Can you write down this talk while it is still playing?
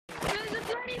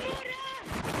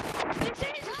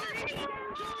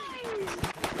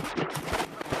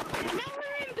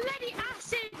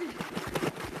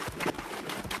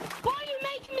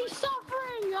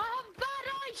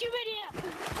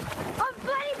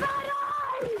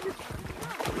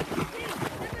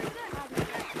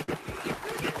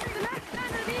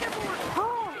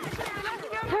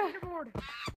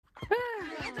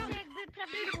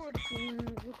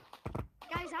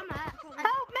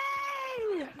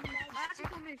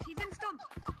finished. He didn't stop.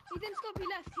 He didn't stop. He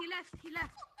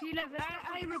left.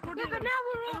 I reported him. But now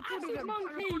we're all acid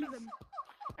monkeys.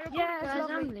 Yes,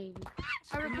 I'm leaving.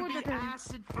 I reported him.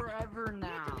 Acid forever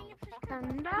now.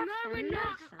 And No, we're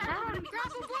not. Grab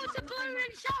a water balloon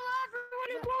and shower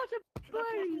everyone in water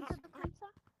balloons.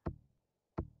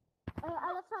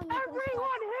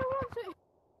 Everyone who wants it.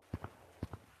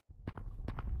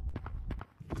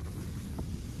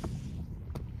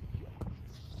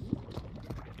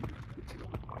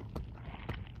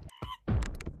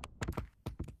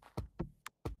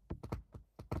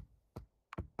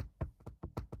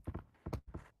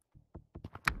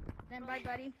 Stand by,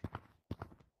 buddy.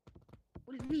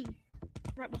 What do you mean?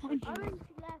 Right behind you. Orange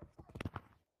left.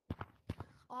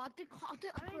 Oh, I think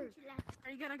Orange left.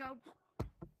 Are you gonna go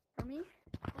for me?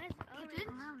 Where's orange?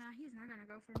 Oh, no, he's not gonna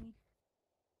go for me.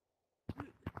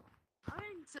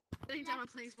 Orange. Sitting down and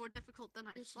playing is more difficult than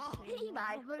I thought. Hey, bye.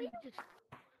 I I didn't get it.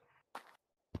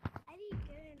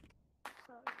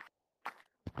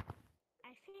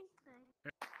 I think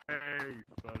Hey,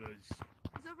 fellas.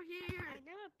 He's over here. I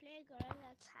never played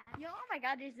Gorilla Tag. Yo, oh my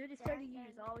god, this dude is 30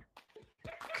 years old.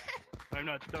 I'm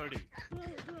not 30.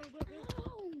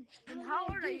 And how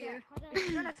old are you?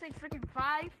 You're gonna say freaking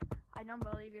 5? I don't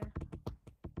believe you.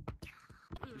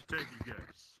 Just take a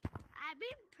guess. I've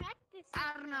been practicing.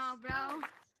 I don't know, bro.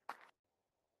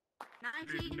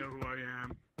 You 19? know who I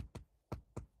am.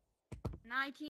 19?